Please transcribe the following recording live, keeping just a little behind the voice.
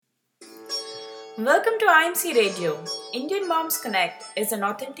Welcome to IMC Radio. Indian Moms Connect is an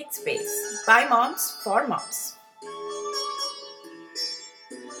authentic space by moms for moms.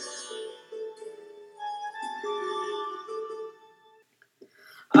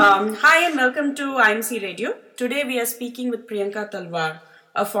 Hi and welcome to IMC Radio. Today we are speaking with Priyanka Talwar,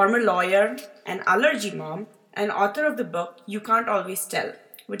 a former lawyer, an allergy mom, and author of the book You Can't Always Tell,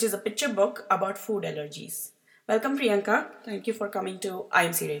 which is a picture book about food allergies. Welcome, Priyanka. Thank you for coming to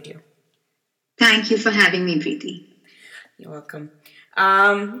IMC Radio. Thank you for having me, Preeti. You're welcome.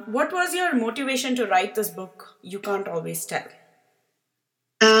 What was your motivation to write this book, You Can't Always Tell?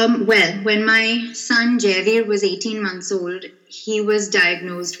 Well, when my son Javier was 18 months old, he was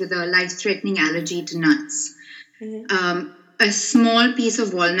diagnosed with a life threatening allergy to nuts. A small piece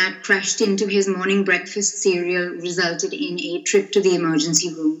of walnut crushed into his morning breakfast cereal resulted in a trip to the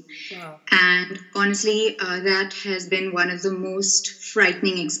emergency room. Wow. And honestly, that has been one of the most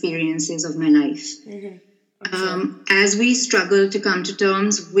frightening experiences of my life. As we struggle to come to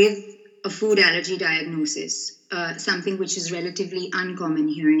terms with a food allergy diagnosis, something which is relatively uncommon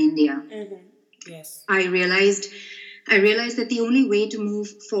here in India, Yes. I realized that the only way to move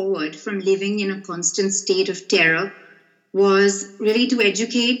forward from living in a constant state of terror was really to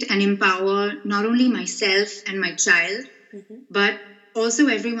educate and empower not only myself and my child, but also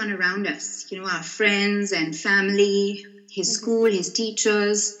everyone around us, our friends and family, his school, his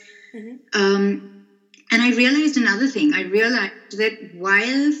teachers. And I realized another thing. I realized that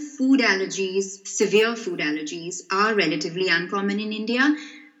while severe food allergies, are relatively uncommon in India,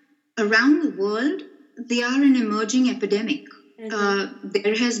 around the world, they are an emerging epidemic.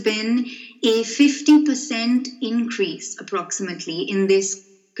 There has been a 50% increase approximately in this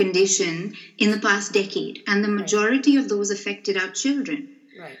condition in the past decade, and the majority of those affected are children.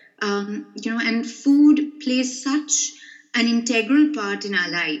 Right. And food plays such an integral part in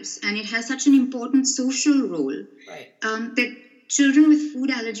our lives, and it has such an important social role, that children with food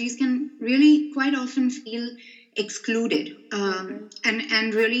allergies can really quite often feel excluded.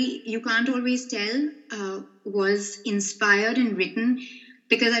 And really, You Can't Always Tell was inspired and written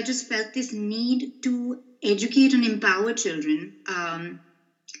because I just felt this need to educate and empower children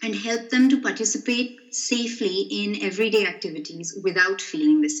and help them to participate safely in everyday activities without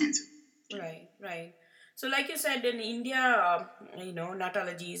feeling this sense of Right. So, like you said, in India, nut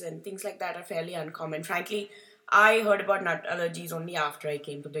allergies and things like that are fairly uncommon. Frankly, I heard about nut allergies only after I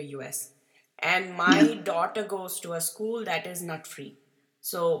came to the US. And my daughter goes to a school that is nut free.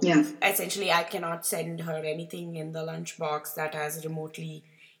 So, essentially, I cannot send her anything in the lunchbox that has remotely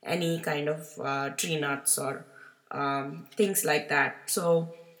any kind of tree nuts or things like that.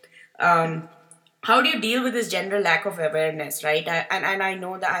 So, how do you deal with this general lack of awareness, right? And I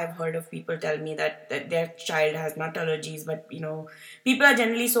know that I've heard of people tell me that their child has nut allergies, but people are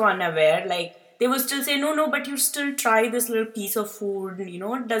generally so unaware. Like they will still say, no, but you still try this little piece of food.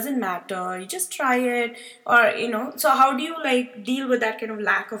 It doesn't matter. You just try it, or. So how do you deal with that kind of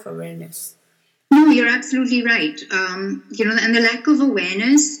lack of awareness? No, you're absolutely right. And the lack of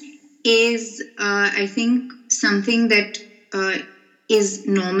awareness is, I think, something that is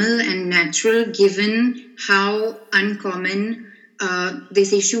normal and natural given how uncommon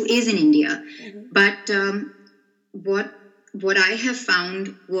this issue is in India. But what I have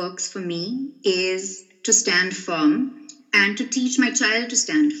found works for me is to stand firm and to teach my child to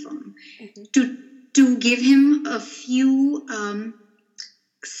stand firm, to give him a few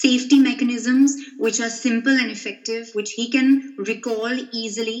safety mechanisms which are simple and effective, which he can recall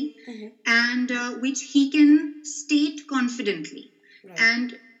easily, and which he can state confidently.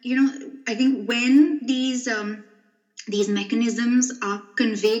 And I think when these mechanisms are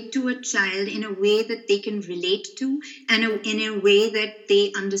conveyed to a child in a way that they can relate to and in a way that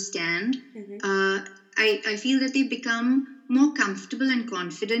they understand, I feel that they become more comfortable and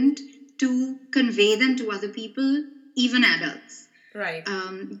confident to convey them to other people, even adults. Right.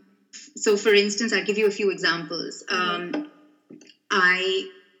 So, for instance, I'll give you a few examples.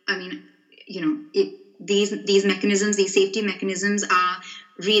 These mechanisms, these safety mechanisms, are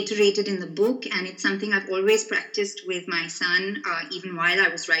reiterated in the book, and it's something I've always practiced with my son, even while I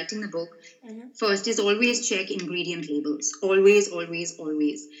was writing the book. First is always check ingredient labels. Always.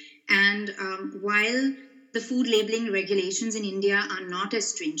 And while the food labeling regulations in India are not as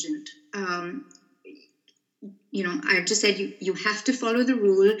stringent, I've just said you have to follow the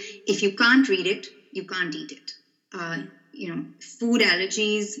rule. If you can't read it, you can't eat it. Food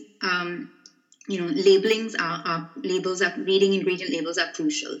allergies, reading ingredient labels are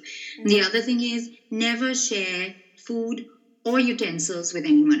crucial. The other thing is never share food or utensils with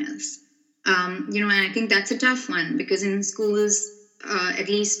anyone else. And I think that's a tough one because in schools, at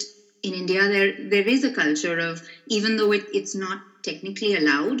least in India, there is a culture of, even though it's not technically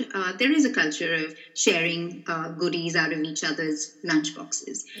allowed, there is a culture of sharing goodies out of each other's lunch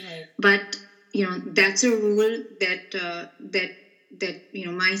boxes. Right. But that's a rule that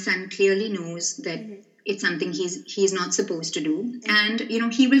my son clearly knows that it's something he's not supposed to do, and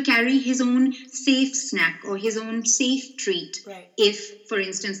he will carry his own safe snack or his own safe treat. Right. If, for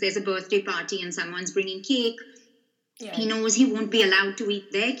instance, there's a birthday party and someone's bringing cake. Yeah. He knows he won't be allowed to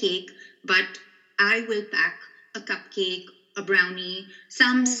eat their cake, but I will pack a cupcake, a brownie,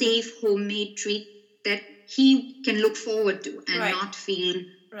 some safe homemade treat that he can look forward to and not feel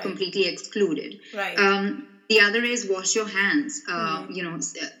completely excluded. Right. The other is wash your hands.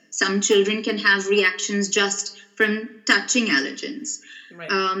 Some children can have reactions just from touching allergens. Right.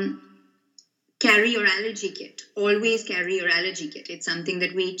 Carry your allergy kit. Always carry your allergy kit. It's something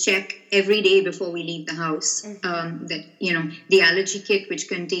that we check every day before we leave the house. The allergy kit, which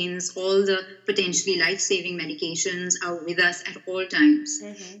contains all the potentially life-saving medications, are with us at all times.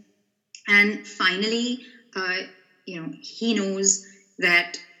 And finally, he knows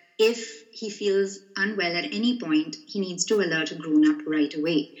that if he feels unwell at any point, he needs to alert a grown-up right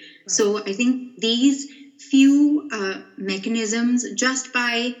away. Right. So I think these few mechanisms, just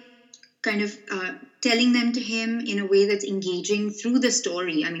by kind of telling them to him in a way that's engaging through the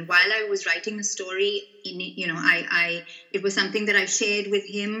story. I mean, while I was writing the story, it was something that I shared with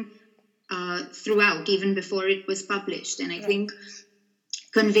him throughout, even before it was published. And I think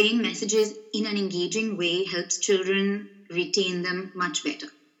conveying messages in an engaging way helps children retain them much better.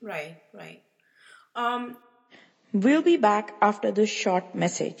 Right. We'll be back after this short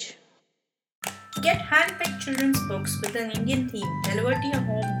message. Get hand-picked children's books with an Indian theme delivered to your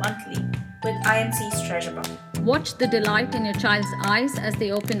home monthly with IMC's Treasure Box. Watch the delight in your child's eyes as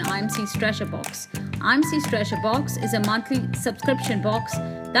they open IMC's Treasure Box. IMC's Treasure Box is a monthly subscription box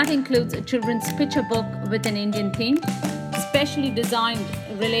that includes a children's picture book with an Indian theme, specially designed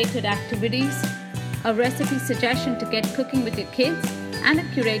related activities, a recipe suggestion to get cooking with your kids, and a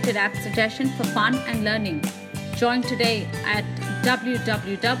curated app suggestion for fun and learning. Join today at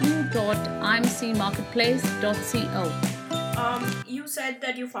www.imcmarketplace.co. You said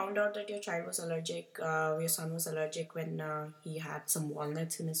that you found out that your son was allergic when he had some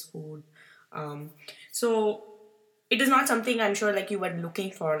walnuts in his food. So it is not something, I'm sure, like you were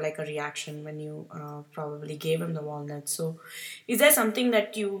looking for, like a reaction when you probably gave him the walnuts. So is there something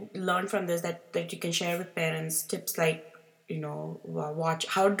that you learned from this that you can share with parents, tips like,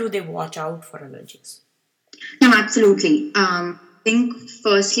 how do they watch out for allergies? No, absolutely. I think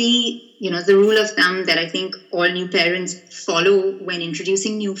firstly, the rule of thumb that I think all new parents follow when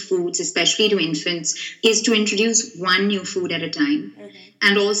introducing new foods, especially to infants, is to introduce one new food at a time.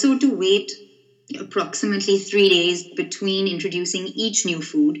 And also to wait approximately 3 days between introducing each new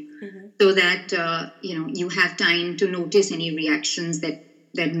food, so that, you have time to notice any reactions that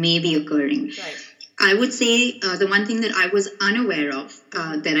may be occurring. Right. I would say the one thing that I was unaware of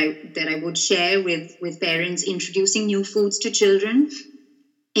that I would share with parents introducing new foods to children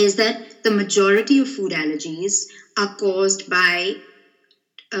is that the majority of food allergies are caused by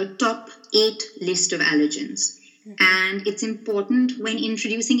a top 8 list of allergens. And it's important when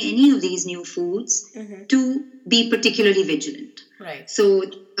introducing any of these new foods to be particularly vigilant. Right. So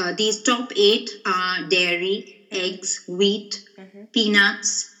these top 8 are dairy, eggs, wheat,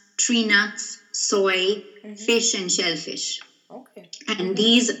 peanuts, tree nuts, soy, fish, and shellfish. Okay. And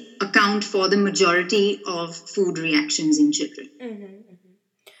these account for the majority of food reactions in children.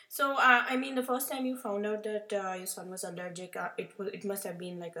 So, the first time you found out that your son was allergic, it must have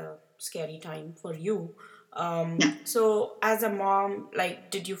been like a scary time for you. So, as a mom,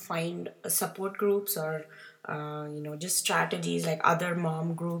 did you find support groups or, just strategies like other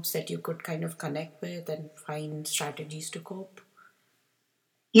mom groups that you could kind of connect with and find strategies to cope?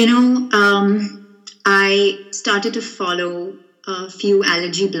 I started to follow a few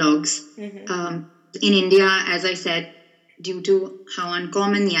allergy blogs. In India, as I said, due to how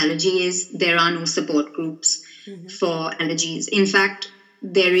uncommon the allergy is, there are no support groups for allergies. In fact,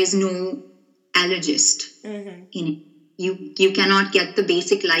 there is no allergist in it. You cannot get the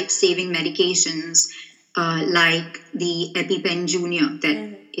basic life-saving medications like the EpiPen Junior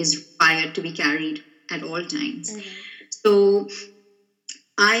that is required to be carried at all times. So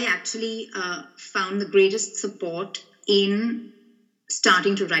I actually found the greatest support in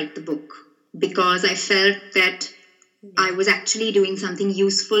starting to write the book, because I felt that I was actually doing something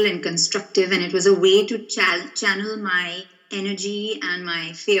useful and constructive, and it was a way to channel my energy and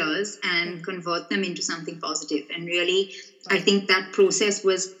my fears and convert them into something positive. And really, I think that process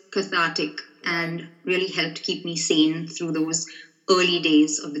was cathartic and really helped keep me sane through those early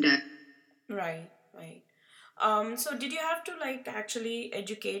days of the diet. Right, right. So did you have to like actually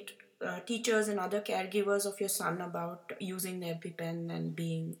educate teachers and other caregivers of your son about using the EpiPen and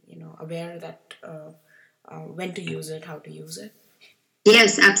being, aware that when to use it, how to use it?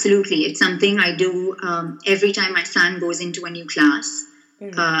 Yes, absolutely. It's something I do every time my son goes into a new class.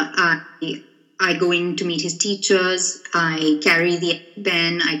 I go in to meet his teachers. I carry the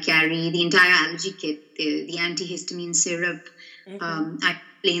pen. I carry the entire allergy kit, the antihistamine syrup. I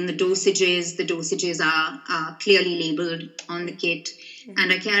explain the dosages. The dosages are clearly labeled on the kit.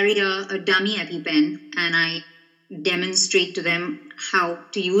 And I carry a dummy EpiPen, and I demonstrate to them how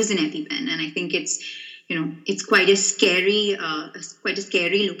to use an EpiPen. And I think it's quite a scary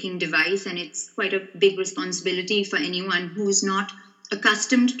looking device, and it's quite a big responsibility for anyone who's not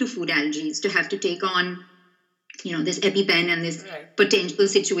accustomed to food allergies to have to take on this EpiPen and this potential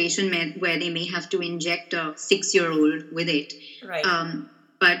situation where they may have to inject a 6-year-old with it. Right.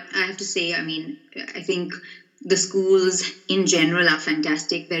 But I have to say, I think the schools in general are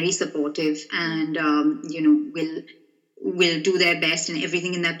fantastic, very supportive, and will do their best and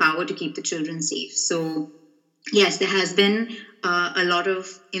everything in their power to keep the children safe. So yes, there has been a lot of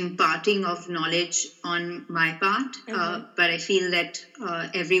imparting of knowledge on my part, but I feel that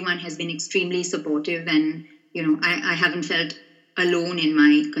everyone has been extremely supportive, and I haven't felt alone in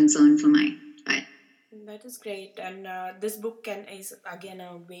my concern for my diet. That is great, and this book is again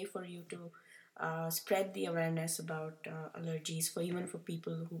a way for you to spread the awareness about allergies even for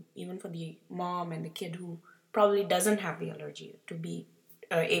people even for the mom and the kid who probably doesn't have the allergy, to be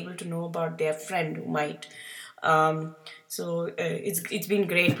able to know about their friend who might. So it's been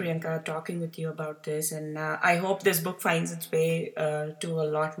great, Priyanka, talking with you about this, and I hope this book finds its way to a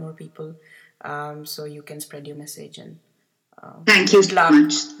lot more people, so you can spread your message. And thank you so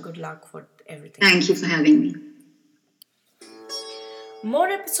much. Good luck for everything. Thank you for having me. More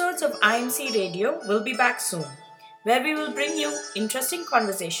episodes of IMC Radio will be back soon, where we will bring you interesting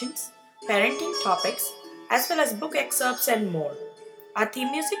conversations, parenting topics, as well as book excerpts and more. Our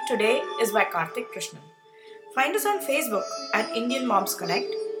theme music today is by Karthik Krishnan. Find us on Facebook at Indian Moms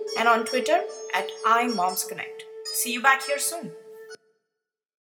Connect and on Twitter at iMomsConnect. See you back here soon.